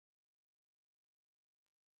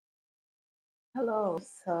Hello,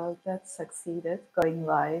 so that succeeded going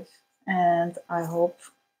live, and I hope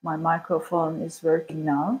my microphone is working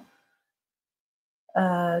now.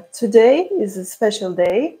 Today is a special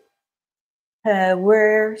day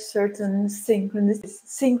where certain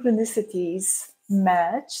synchronicities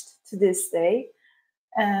matched to this day,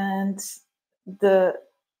 and the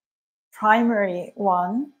primary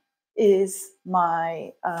one is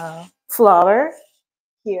my flower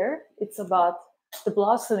here. It's about the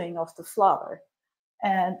blossoming of the flower.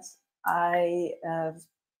 And I have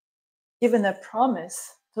given a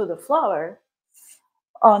promise to the flower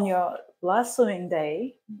on your blossoming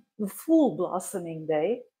day, the full blossoming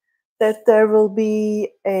day, that there will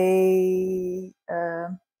be a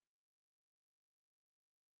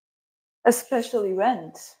special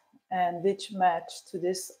event and which match to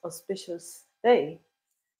this auspicious day.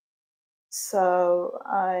 So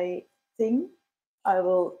I think I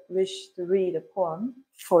will wish to read a poem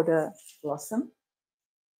for the blossom,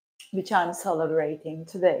 which I'm celebrating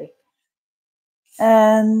today.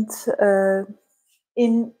 And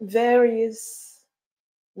in various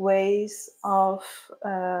ways of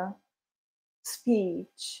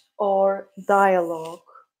speech or dialogue,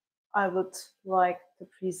 I would like to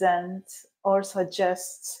present or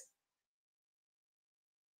suggest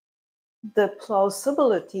the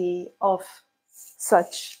plausibility of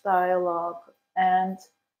such dialogue and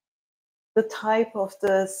the type of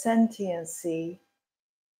the sentiency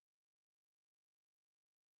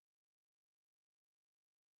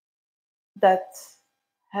that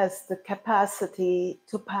has the capacity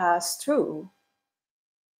to pass through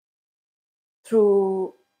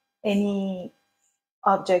any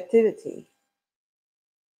objectivity.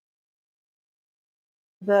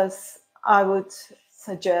 Thus, I would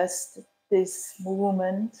suggest this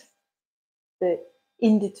movement, the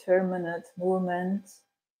indeterminate movement,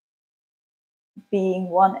 being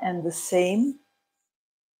one and the same,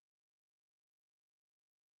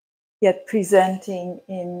 yet presenting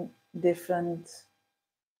in different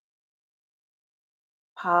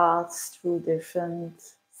paths through different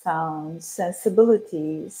sounds,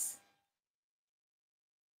 sensibilities,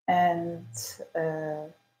 and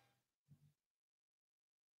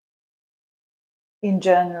in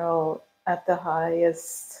general, at the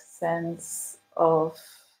highest sense of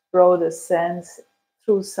broadest sense,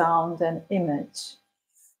 through sound and image,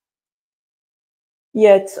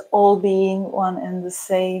 yet all being one and the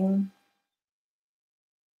same,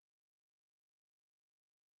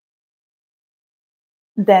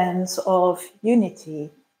 dance of unity,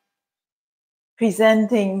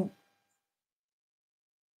 presenting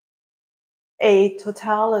a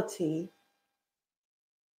totality,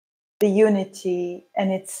 the unity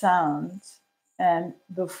and its sound, and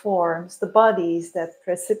the forms, the bodies that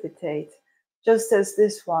precipitate, just as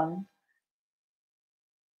this one,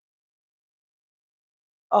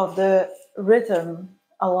 of the rhythm,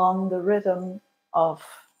 along the rhythm of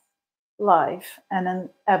life, and an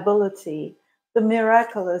ability, the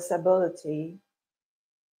miraculous ability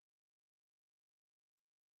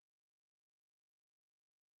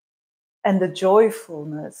and the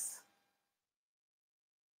joyfulness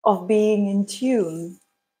of being in tune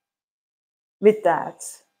with that.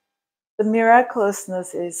 The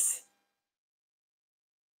miraculousness is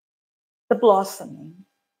the blossoming,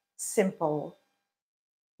 simple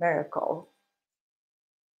miracle,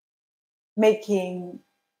 making,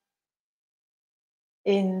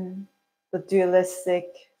 in the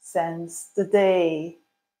dualistic sense, the day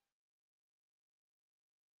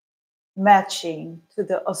matching to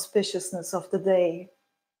the auspiciousness of the day.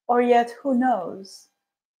 Or yet, who knows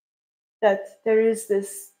that there is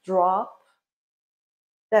this drop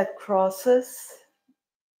that crosses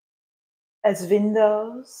as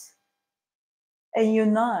windows and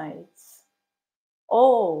unites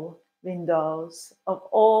all windows of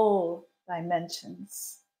all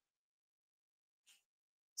dimensions.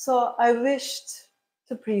 So I wished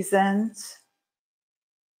to present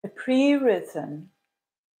a pre-written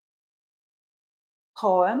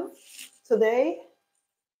poem today,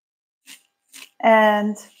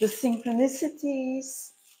 and the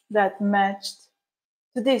synchronicities that matched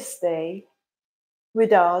to this day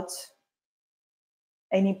without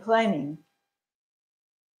any planning.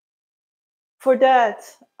 For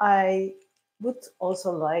that, I would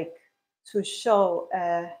also like to show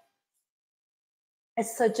a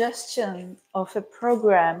suggestion of a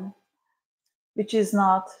program which is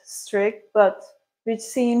not strict, but which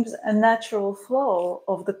seems a natural flow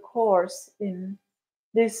of the course in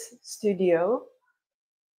this studio,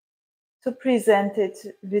 to present it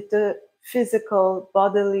with the physical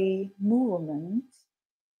bodily movement,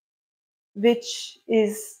 which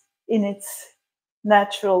is in its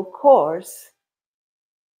natural course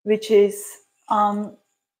which is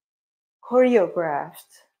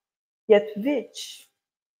choreographed, yet which,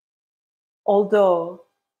 although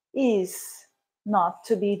is not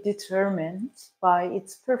to be determined by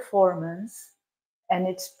its performance and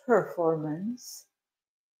its performance,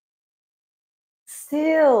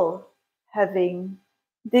 still having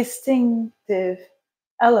distinctive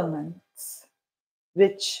elements,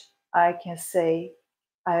 which I can say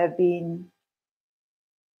I have been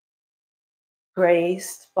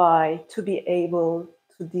graced by to be able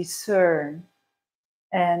to discern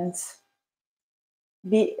and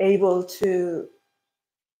be able to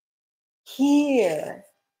hear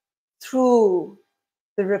through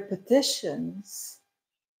the repetitions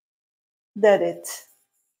that it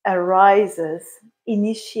arises,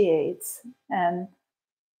 initiates, and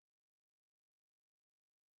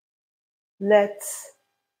lets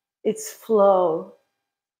its flow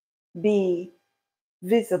be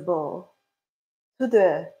visible to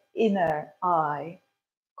the inner eye,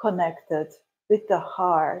 connected with the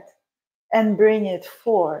heart, and bring it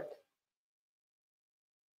forth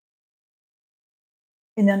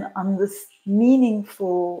in an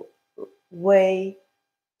meaningful way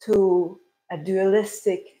to a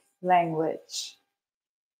dualistic language.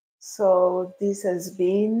 So this has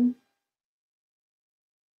been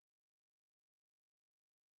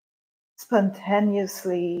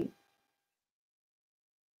spontaneously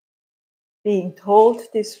being told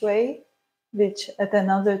this way, which at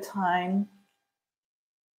another time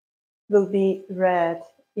will be read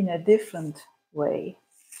in a different way.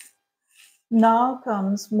 Now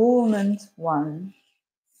comes movement 1.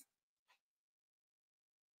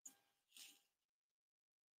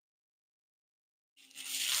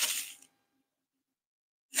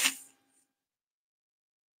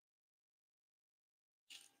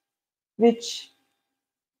 Which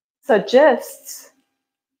suggests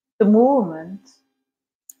the movement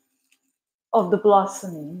of the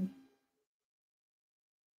blossoming,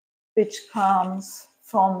 which comes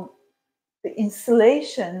from the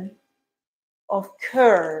installation of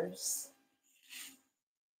curves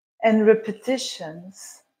and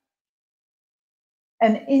repetitions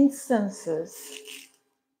and instances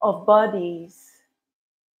of bodies,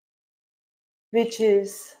 which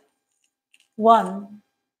is one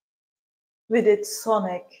with its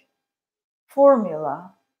sonic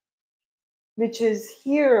formula, which is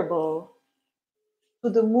hearable to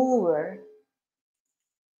the mover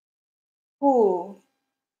who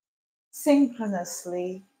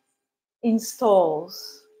synchronously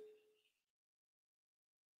installs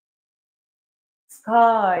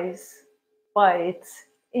skies by its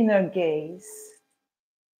inner gaze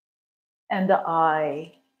and the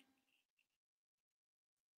eye.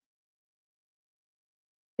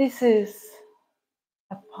 This is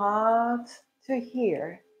a path to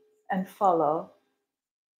hear and follow.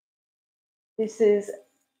 This is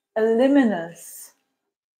a luminous,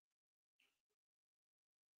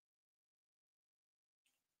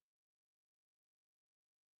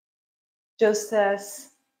 just as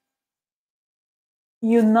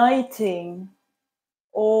uniting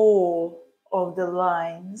all of the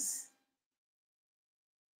lines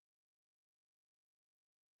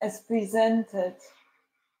as presented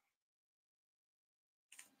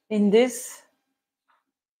in this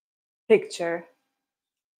picture,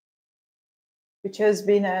 which has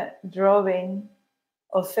been a drawing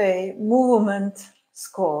of a movement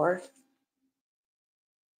score.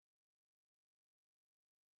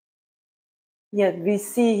 Yet we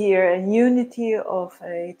see here a unity of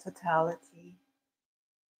a totality.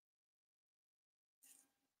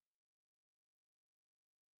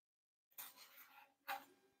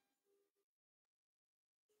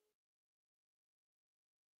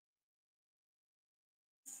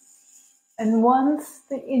 And once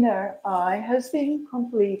the inner eye has been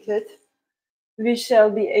completed, we shall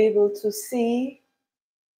be able to see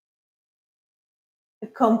the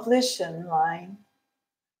completion line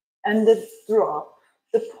and the drop,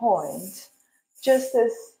 the point, just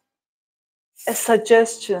as a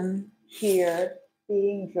suggestion here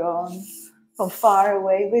being drawn from far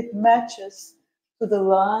away with matches to the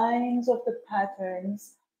lines of the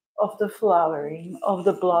patterns of the flowering, of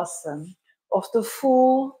the blossom, of the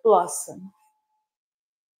full blossom.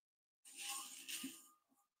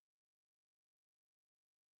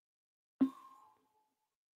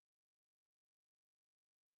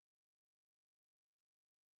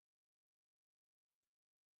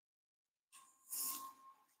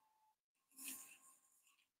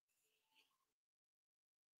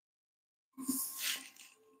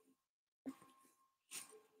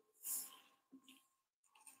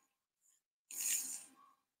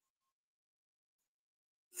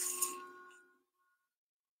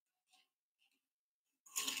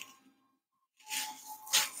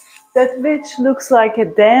 That which looks like a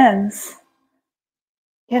dance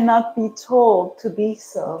cannot be told to be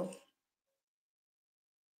so.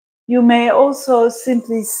 You may also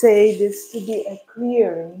simply say this to be a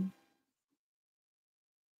clearing.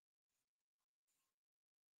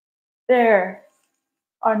 There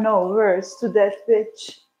are no words to that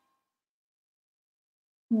which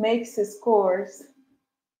makes its course.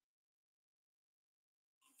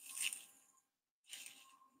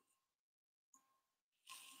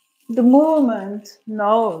 The movement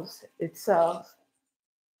knows itself,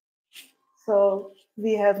 so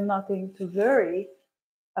we have nothing to worry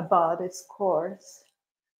about its course.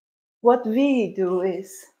 What we do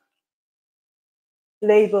is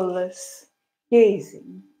labelless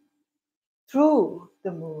gazing through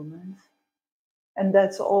the movement, and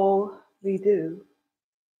that's all we do.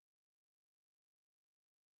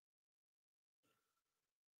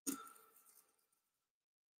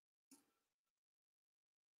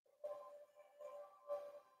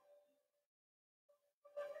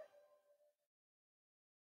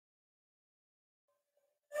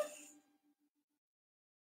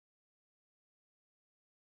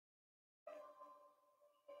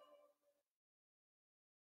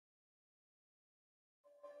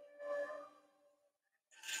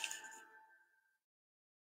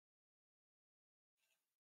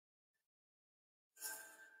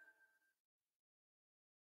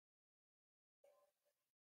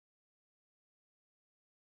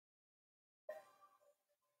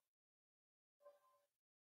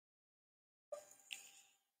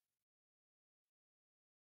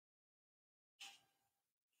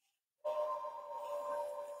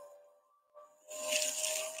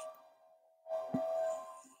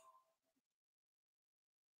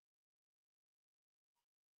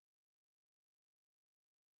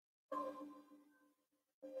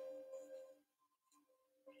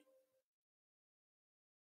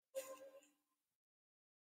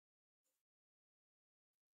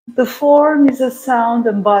 The form is a sound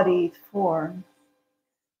embodied form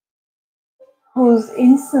whose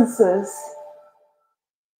instances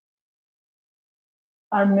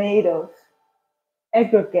are made of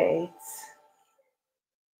aggregates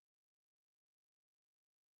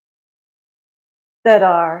that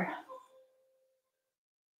are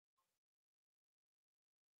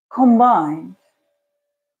combined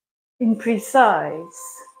in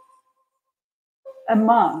precise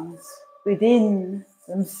amounts within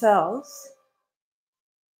themselves,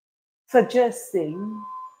 suggesting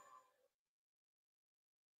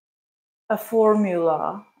a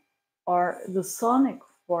formula or the sonic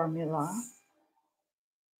formula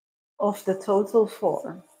of the total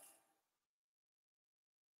form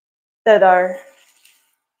that are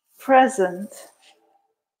present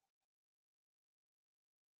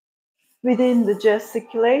within the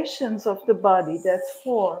gesticulations of the body that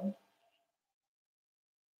form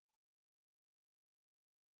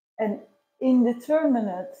an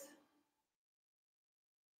indeterminate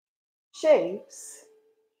shapes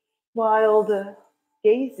while the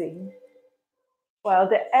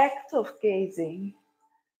act of gazing,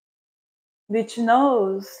 which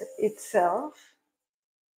knows itself,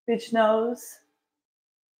 which knows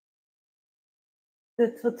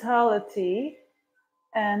the totality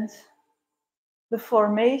and the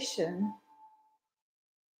formation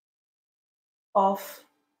of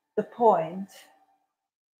the point,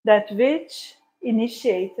 that which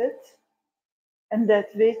initiated and that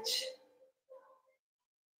which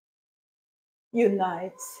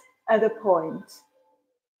unites at a point.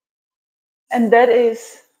 And that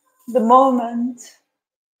is the moment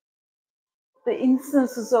the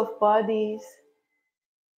instances of bodies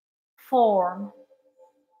form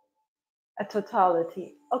a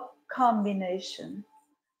totality, a combination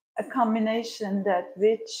that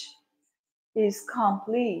which is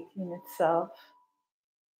complete in itself,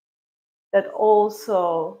 that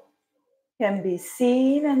also can be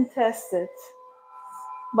seen and tested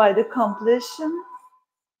by the completion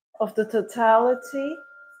of the totality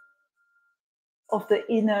of the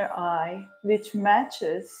inner eye, which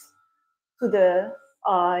matches to the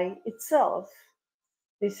eye itself.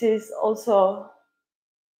 This is also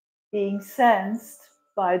being sensed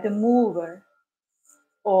by the mover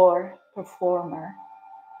or performer,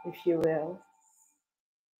 if you will,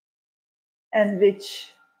 and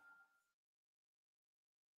which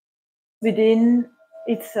within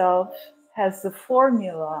itself has the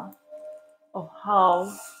formula of how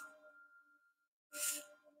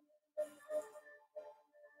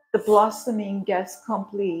the blossoming gets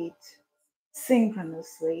complete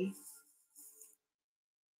synchronously.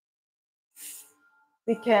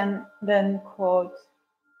 We can then quote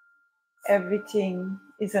Everything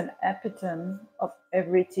is an epitome of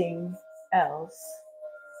everything else.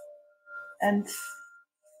 And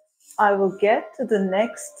I will get to the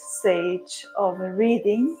next stage of a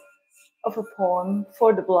reading of a poem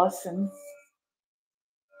for the blossom.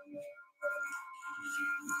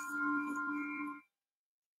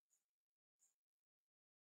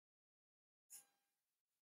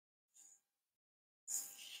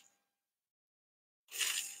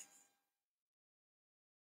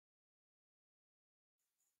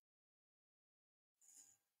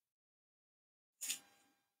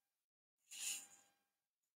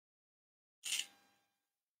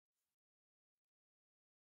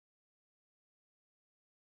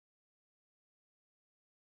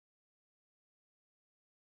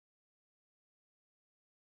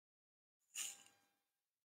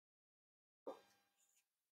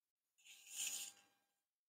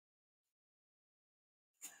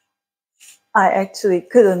 I actually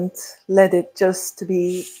couldn't let it just to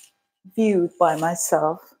be viewed by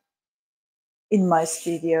myself in my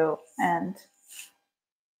studio, and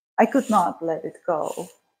I could not let it go.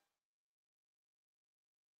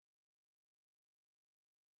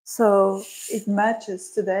 So it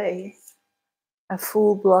matches today, a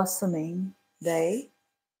full blossoming day.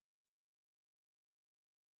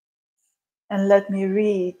 And let me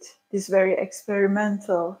read this very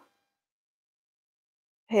experimental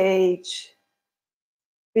page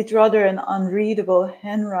with rather an unreadable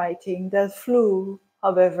handwriting that flew,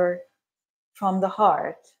 however, from the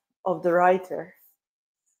heart of the writer.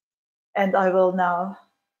 And I will now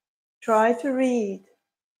try to read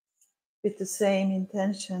with the same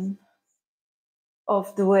intention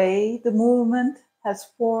of the way the movement has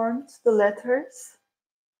formed the letters.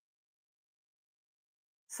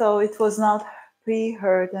 So it was not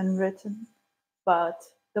pre-heard and written, but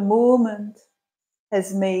the movement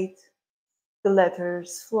has made the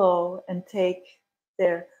letters flow and take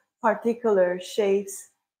their particular shapes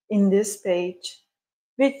in this page,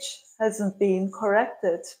 which hasn't been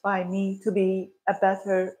corrected by me to be a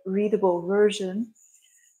better readable version.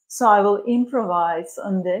 So I will improvise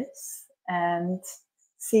on this and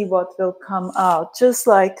see what will come out, just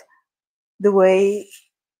like the way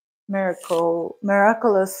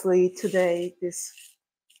miraculously today this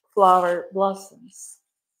flower blossoms.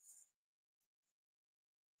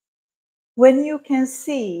 When you can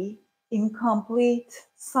see in complete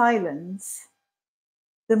silence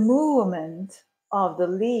the movement of the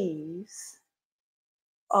leaves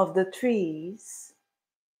of the trees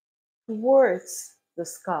towards the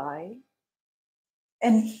sky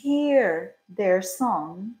and hear their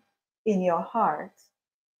song in your heart,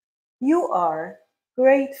 you are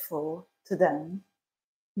grateful to them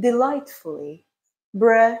delightfully,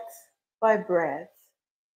 breath by breath.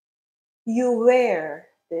 You wear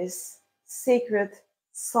this secret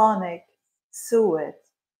sonic suet,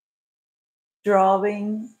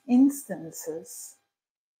 drawing instances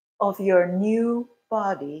of your new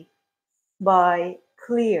body by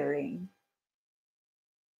clearing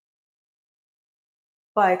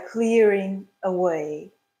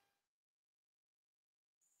away,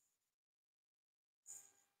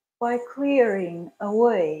 by clearing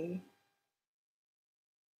away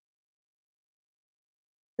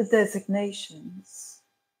the designations,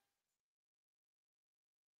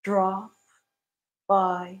 drop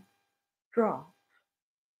by drop.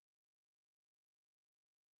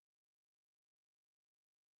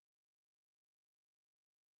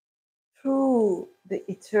 Through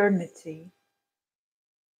the eternity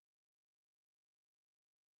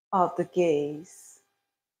of the gaze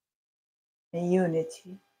and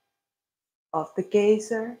unity of the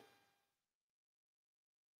gazer,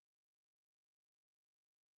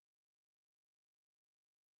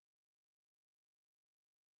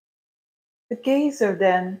 the gazer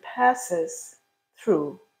then passes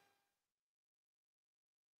through.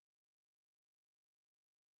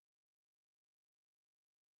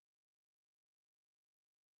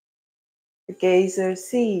 The gazer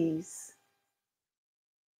sees.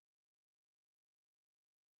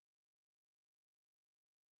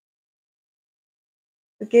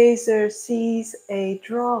 The gazer sees a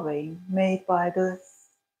drawing made by the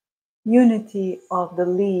unity of the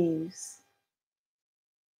leaves,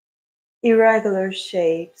 irregular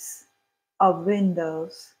shapes of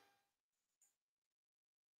windows,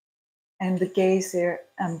 and the gazer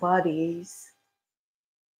embodies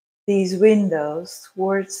these windows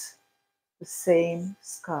towards the same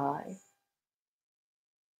sky.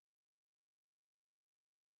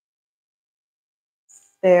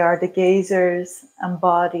 They are the gazer's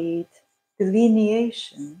embodied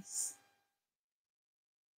delineations,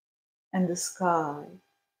 and the sky,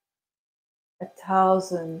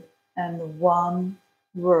 1,000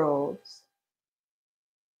 worlds.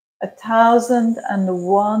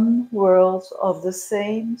 1,001 worlds of the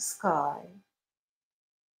same sky,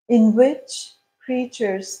 in which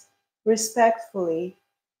creatures respectfully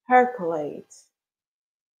percolate,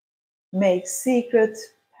 make secret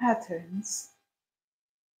patterns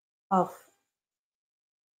of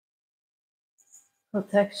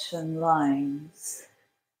protection lines,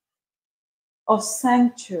 of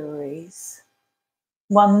sanctuaries.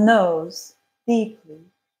 One knows deeply.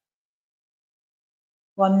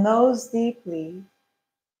 One knows deeply,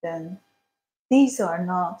 then these are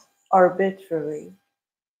not arbitrary.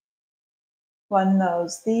 One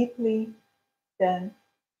knows deeply, then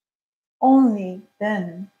only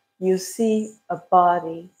then you see a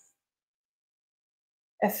body,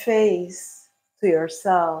 a face to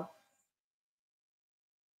yourself.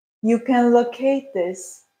 You can locate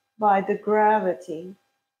this by the gravity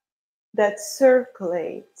that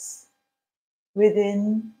circulates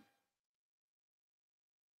within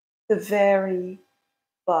the very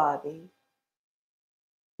body.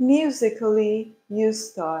 Musically, you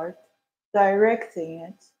start directing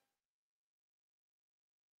it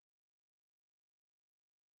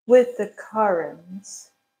with the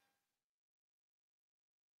currents,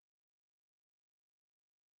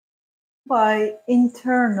 by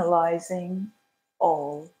internalizing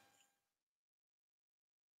all.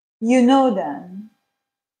 You know then,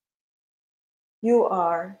 you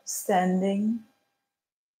are standing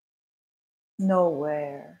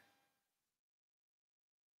nowhere,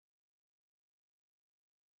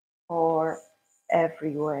 or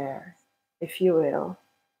everywhere, if you will.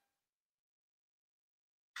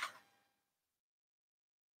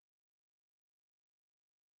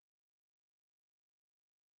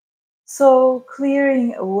 So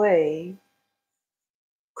clearing away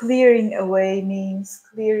means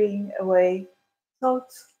clearing away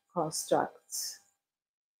thought constructs.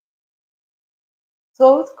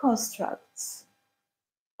 Thought constructs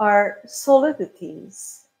are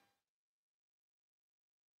solidities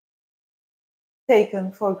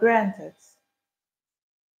taken for granted.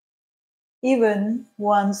 Even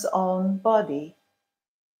one's own body,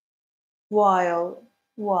 while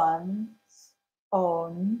one's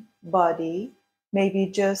own body may be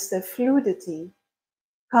just a fluidity,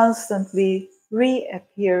 constantly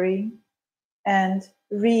reappearing and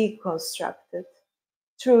reconstructed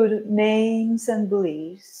through names and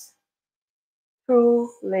beliefs,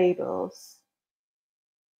 through labels.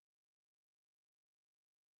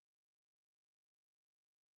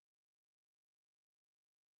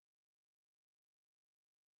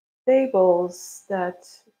 Labels that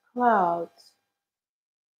cloud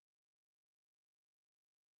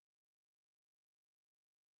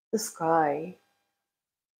the sky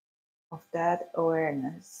of that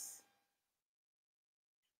awareness.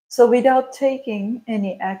 So without taking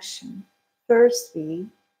any action, first be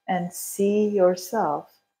and see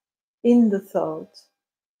yourself in the thought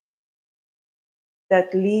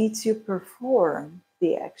that leads you perform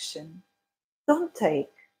the action. Don't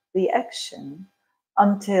take the action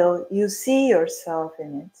until you see yourself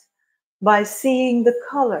in it by seeing the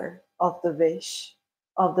color of the wish,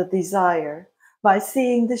 of the desire, by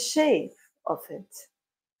seeing the shape of it,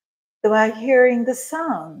 by hearing the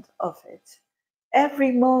sound of it.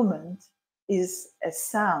 Every moment is a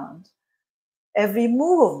sound. Every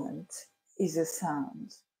movement is a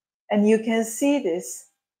sound. And you can see this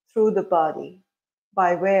through the body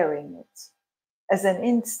by wearing it as an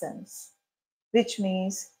instance, which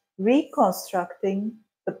means reconstructing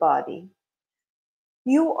the body.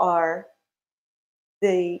 You are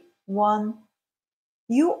the one,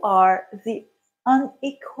 you are the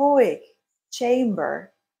unechoic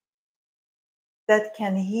chamber that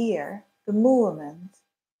can hear the movement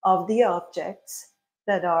of the objects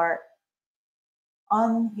that are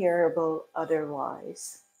unhearable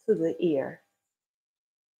otherwise to the ear.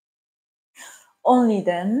 Only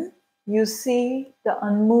then you see the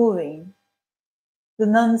unmoving, the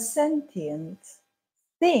non-sentient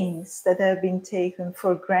things that have been taken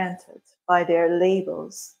for granted by their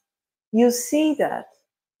labels. You see that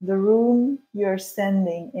the room you're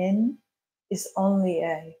standing in is only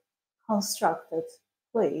a constructed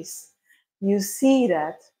place. You see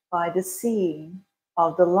that by the seeing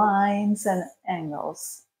of the lines and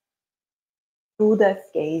angles, through that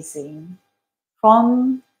gazing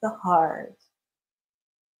from the heart,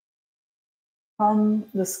 from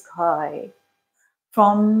the sky,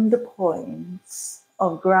 from the points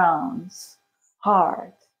of grounds,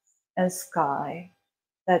 heart, and sky,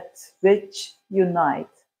 that which unite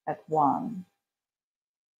at one,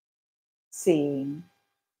 seeing.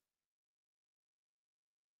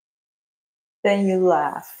 Then you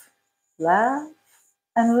laugh laugh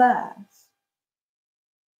and laugh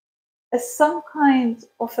as some kind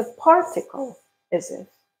of a particle, as if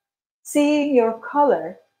seeing your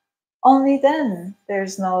color, only then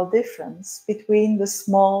there's no difference between the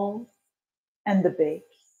small and the big.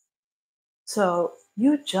 So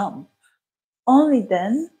you jump, only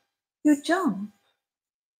then you jump.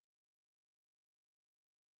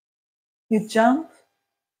 You jump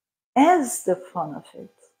as the fun of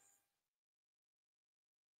it.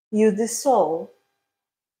 You dissolve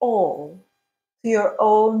all to your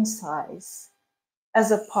own size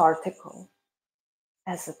as a particle,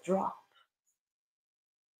 as a drop,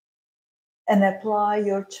 and apply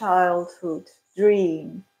your childhood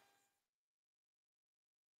dream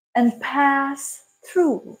and pass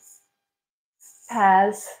through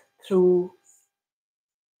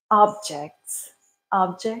objects,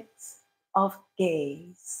 objects of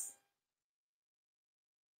gaze.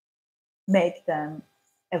 Make them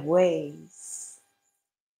a ways.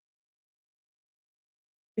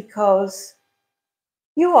 Because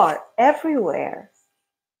you are everywhere,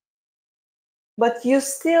 but you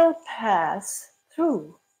still pass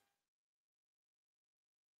through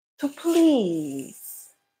to please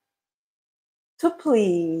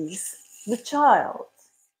the child.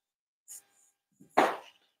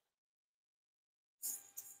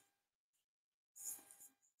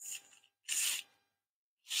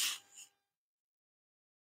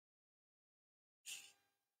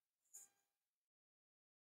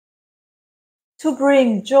 To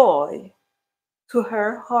bring joy to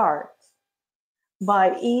her heart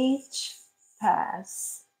by each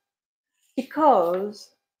pass, because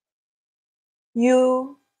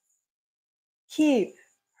you keep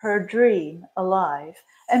her dream alive,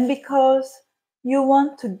 and because you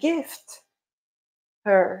want to gift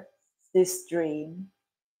her this dream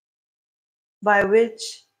by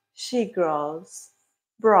which she grows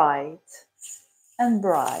bright and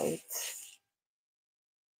bright.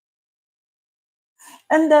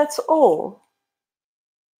 And that's all.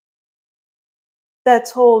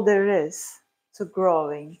 That's all there is to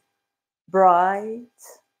growing bright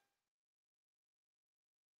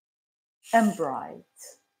and bright.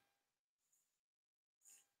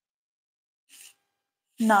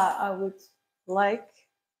 Now I would like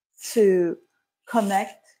to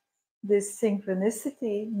connect this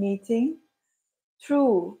synchronicity meeting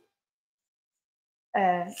through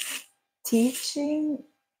a teaching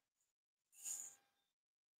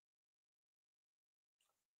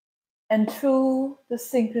and through the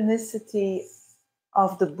synchronicity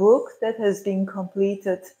of the book that has been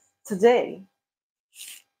completed today.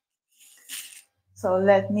 So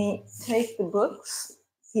let me take the books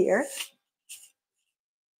here.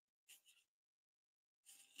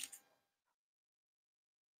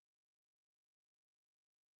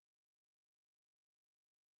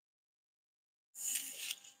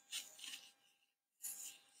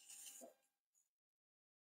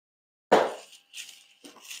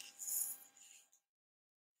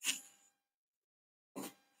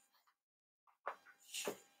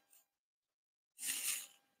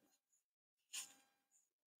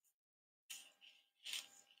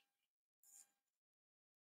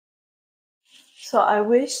 So I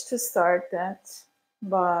wish to start that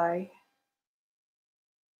by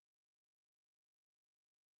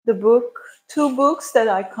the book, two books that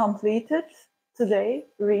I completed today,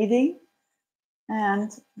 reading,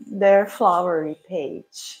 and their flowery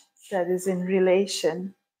page that is in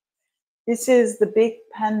relation. This is The Big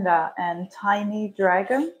Panda and Tiny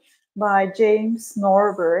Dragon by James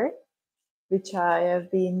Norbury, which I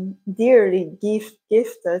have been dearly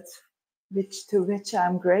gifted, to which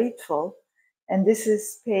I'm grateful. And this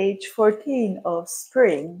is page 14 of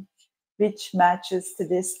Spring, which matches to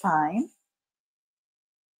this time.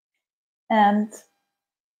 And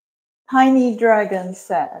Tiny Dragon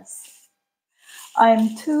says,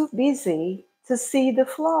 "I'm too busy to see the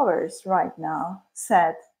flowers right now,"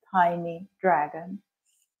 said Tiny Dragon.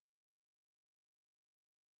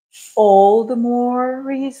 "All the more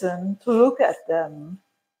reason to look at them,"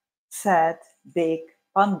 said Big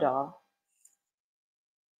Panda.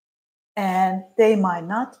 "And they might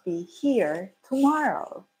not be here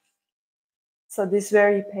tomorrow." So this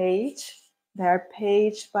very page, there are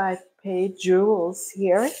page by page jewels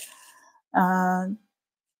here,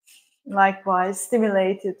 likewise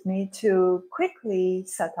stimulated me to quickly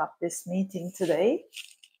set up this meeting today.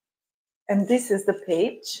 And this is the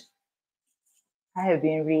page I have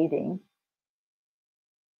been reading.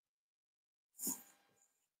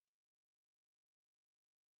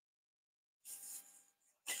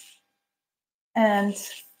 And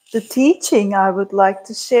the teaching I would like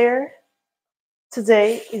to share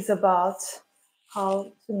today is about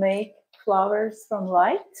how to make Flowers from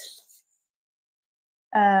Light,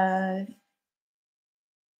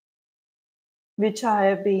 which I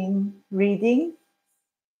have been reading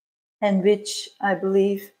and which I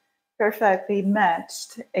believe perfectly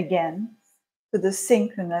matched again to the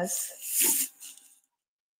synchronous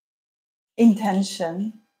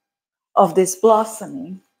intention of this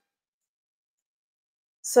blossoming.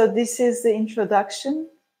 So this is the introduction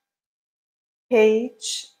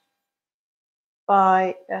page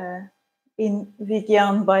by in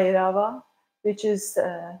Vidyan Bhairava, which is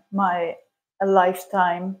a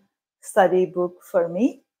lifetime study book for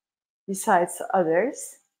me, besides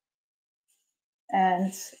others.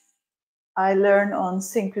 And I learn on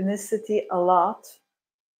synchronicity a lot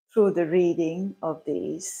through the reading of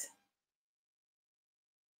these.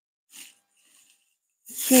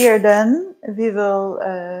 Here then,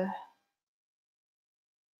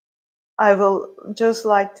 I will just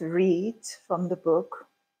like to read from the book.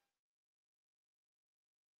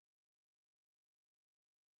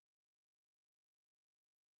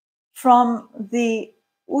 From the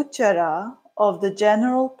uchara of the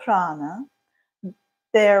general prana,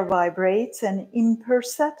 there vibrates an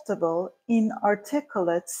imperceptible,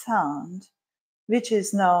 inarticulate sound, which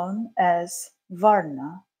is known as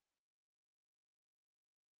varna.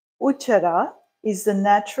 Uchara is the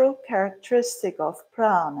natural characteristic of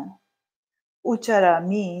prana. Uchara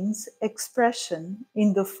means expression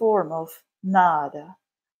in the form of nada,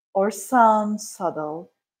 or sound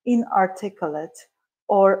subtle, inarticulate,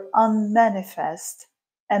 or unmanifest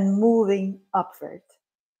and moving upward.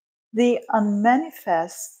 The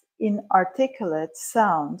unmanifest, inarticulate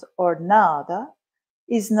sound or nada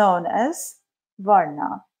is known as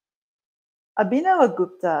varna.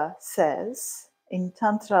 Abhinavagupta says in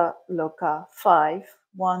Tantra Loka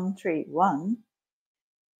 5.131,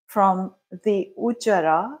 from the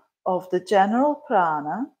ujjara of the general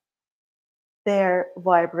prana, there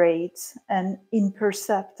vibrates an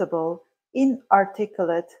imperceptible,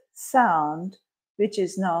 inarticulate sound, which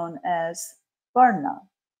is known as varna.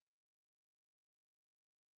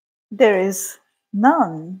 There is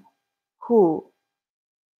none who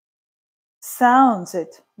sounds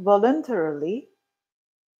it voluntarily,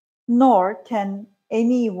 nor can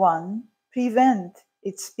anyone prevent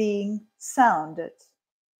its being sounded.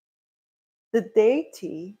 The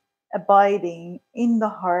deity abiding in the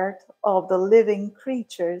heart of the living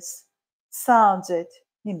creatures sounds it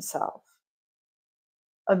himself.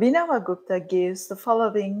 Abhinavagupta gives the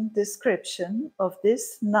following description of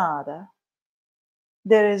this nada.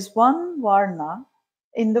 There is one varna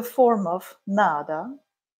in the form of nada,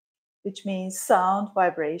 which means sound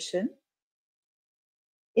vibration,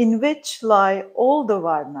 in which lie all the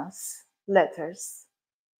varnas, letters,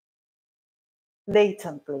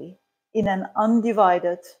 latently in an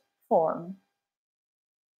undivided form.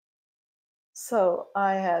 So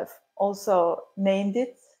I have also named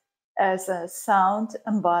it as a sound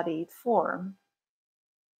embodied form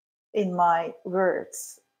in my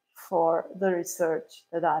words for the research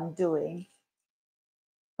that I'm doing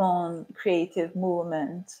on creative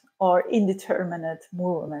movement or indeterminate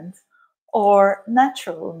movement or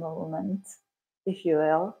natural movement, if you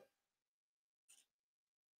will.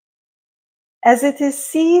 As it is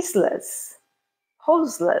ceaseless,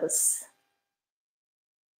 pauseless,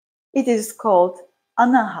 it is called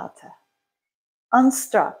anahata,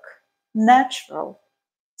 unstruck, natural,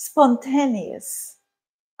 spontaneous,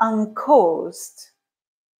 uncaused.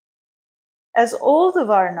 As all the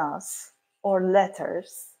varnas or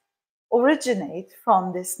letters originate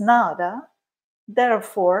from this nada,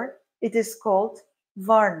 therefore it is called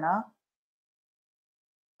varna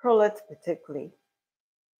proleptically.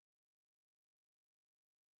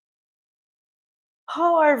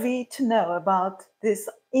 How are we to know about this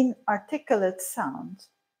inarticulate sound?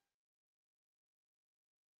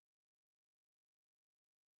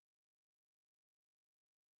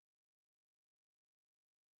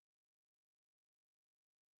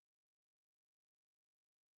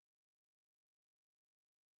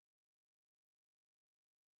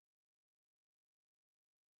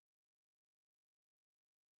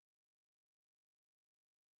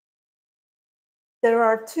 There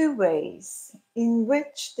are two ways in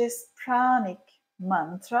which this pranic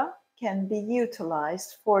mantra can be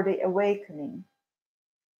utilized for the awakening.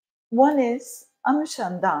 One is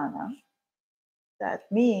anushandana,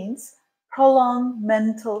 that means prolonged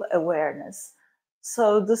mental awareness.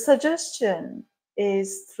 So the suggestion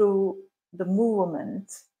is through the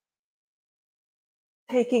movement,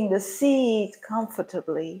 taking the seat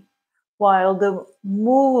comfortably while the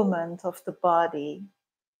movement of the body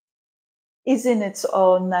is in its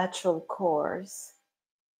own natural course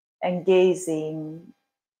and gazing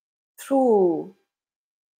through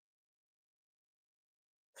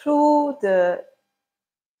the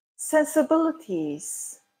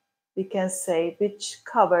sensibilities, we can say, which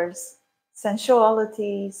covers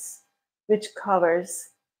sensualities, which covers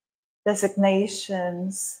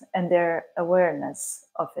designations and their awareness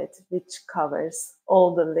of it, which covers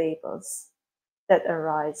all the labels that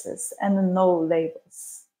arises and the no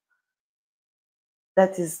labels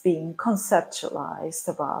that is being conceptualized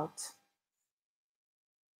about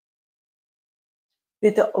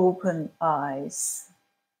with the open eyes,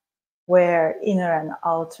 where inner and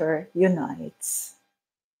outer unites.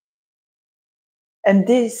 And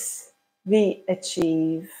this we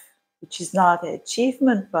achieve, which is not an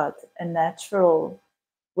achievement, but a natural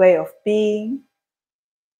way of being,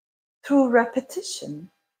 through repetition,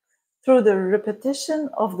 through the repetition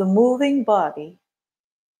of the moving body.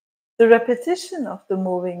 The repetition of the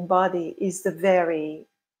moving body is the very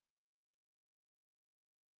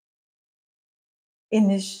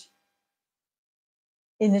initiation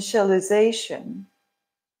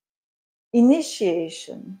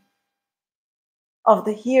of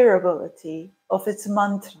the hearability of its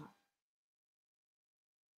mantra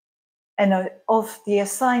and of the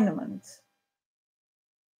assignment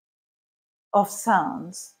of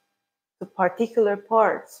sounds to particular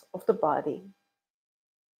parts of the body,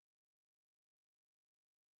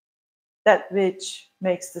 that which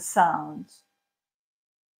makes the sound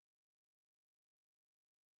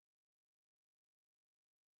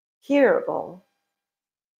hearable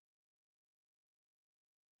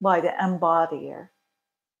by the embodier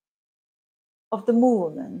of the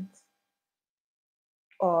movement,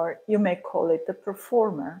 or you may call it the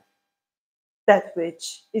performer, that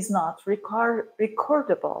which is not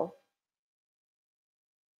recordable.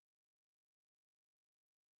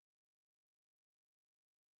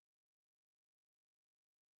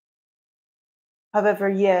 However,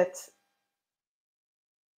 yet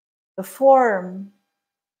the form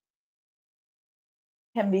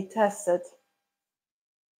can be tested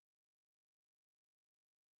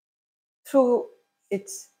through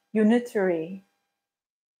its unitary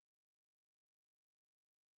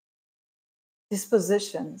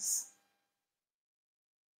dispositions.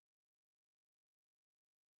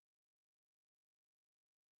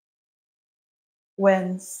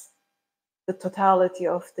 Whence the totality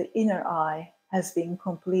of the inner eye has been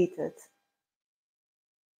completed,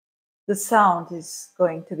 the sound is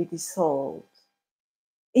going to be dissolved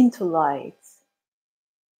into light,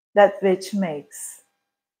 that which makes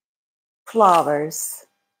flowers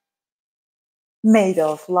made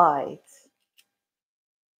of light.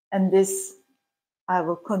 And this I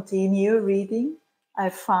will continue reading. I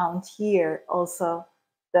found here also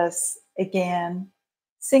thus again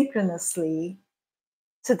synchronously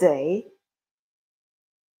today.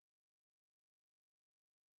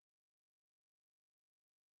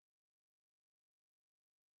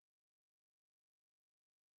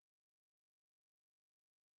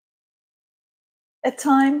 A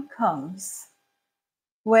time comes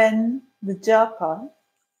when the japa,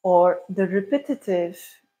 or the repetitive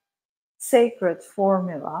sacred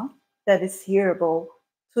formula that is hearable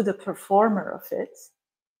to the performer of it,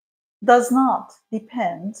 does not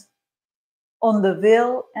depend on the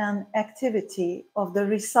will and activity of the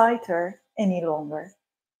reciter any longer.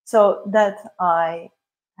 So that I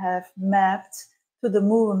have mapped to the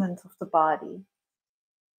movement of the body.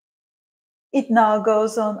 It now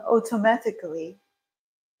goes on automatically,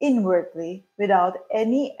 inwardly, without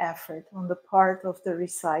any effort on the part of the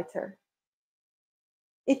reciter.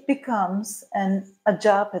 It becomes an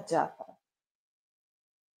ajapa japa.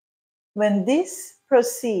 When this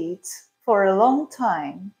proceeds for a long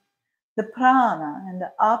time, the prana and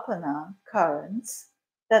the apana currents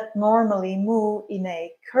that normally move in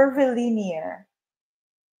a curvilinear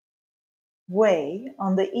way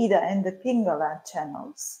on the Ida and the Pingala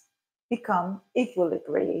channels become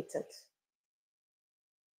equilibrated.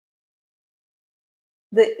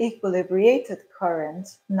 The equilibrated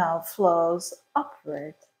current now flows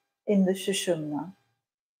upward in the Sushumna.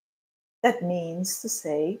 That means to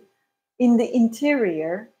say, in the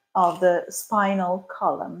interior of the spinal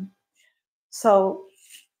column. So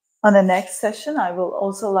on the next session, I will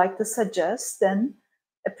also like to suggest then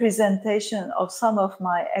a presentation of some of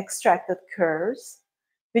my extracted curves,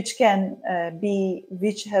 which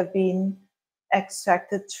have been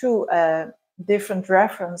extracted through different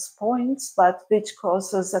reference points, but which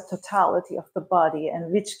causes a totality of the body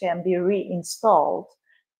and which can be reinstalled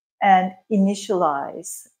and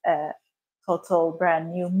initialize a total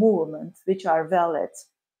brand new movement, which are valid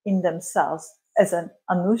in themselves as an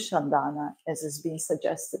anushandana, as has been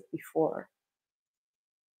suggested before.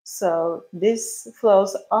 So this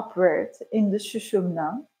flows upward in the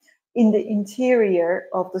Shushumna, in the interior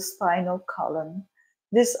of the spinal column.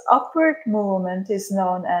 This upward movement is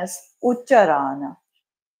known as Ucharana.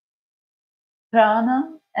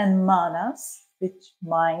 Prana and manas, which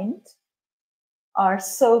mind, are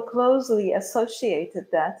so closely associated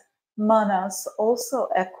that manas also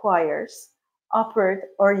acquires upward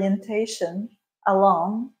orientation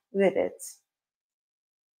along with it.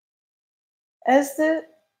 As the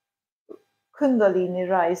Kundalini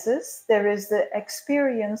rises, there is the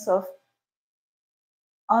experience of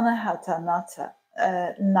anahata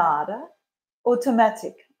nada,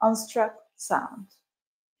 automatic, unstruck sound.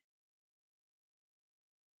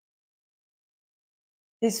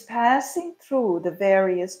 This passing through the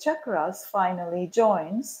various chakras finally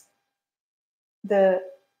joins the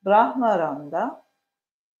Brahmarandra,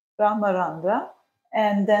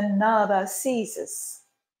 and then nada ceases.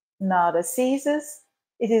 Nada ceases,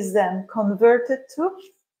 it is then converted to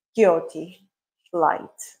Jyoti,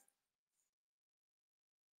 light.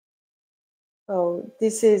 So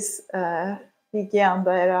this is Vigyan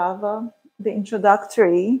Bhairava, the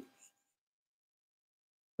introductory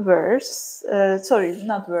verse,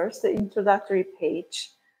 the introductory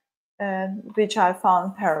page, which I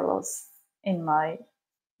found parallels in my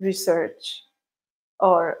research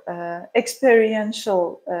or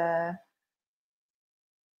experiential,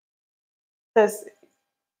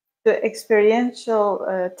 the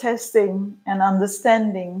experiential testing and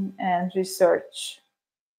understanding and research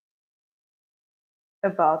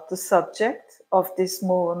about the subject of this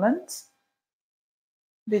movement,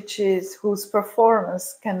 whose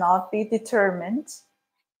performance cannot be determined,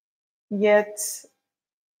 yet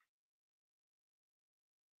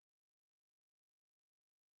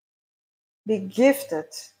be gifted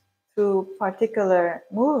through particular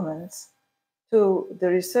movements to the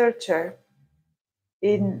researcher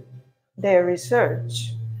in their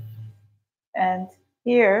research. And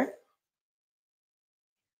here,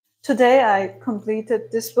 today I completed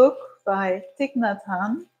this book by Thich Nhat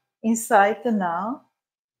Hanh, Inside the Now,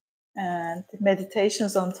 and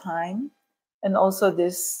Meditations on Time, and also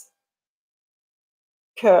this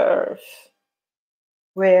curve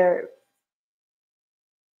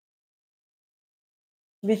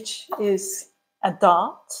which is a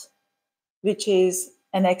dot, which is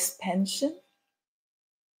an expansion,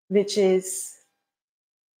 which is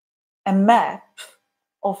a map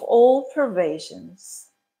of all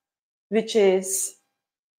pervasions, which is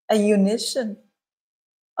a unition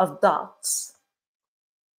of dots,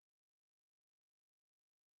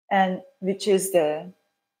 and which is the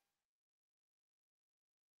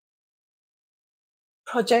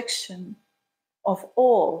projection of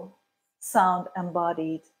all sound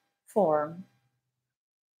embodied form,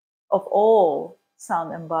 of all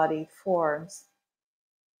sound embodied forms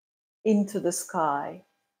into the sky,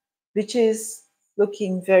 which is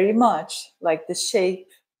looking very much like the shape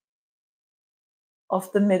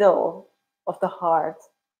of the middle of the heart,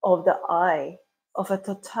 of the eye, of a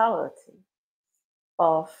totality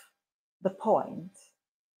of the point.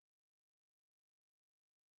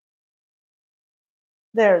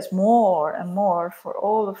 There's more and more for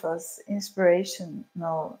all of us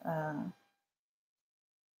inspirational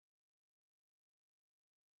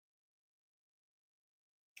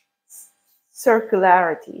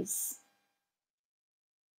circularities.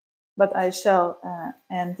 But I shall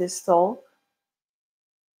end this talk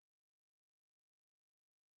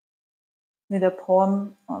with a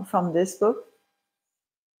poem from this book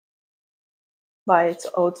by its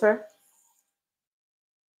author,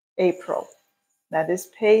 April. That is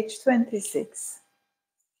page 26.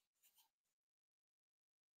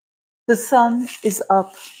 The sun is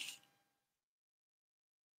up.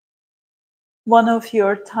 One of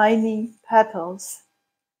your tiny petals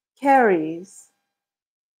carries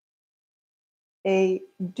a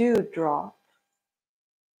dewdrop,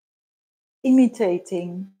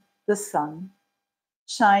 imitating the sun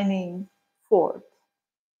shining forth.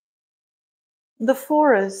 The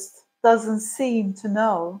forest doesn't seem to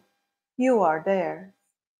know you are there,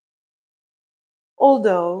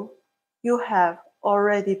 although you have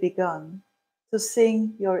already begun to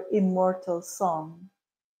sing your immortal song,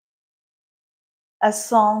 a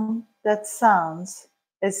song that sounds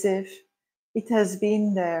as if it has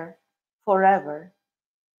been there forever,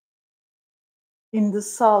 in the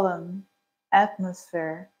solemn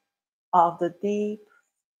atmosphere of the deep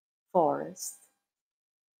forest.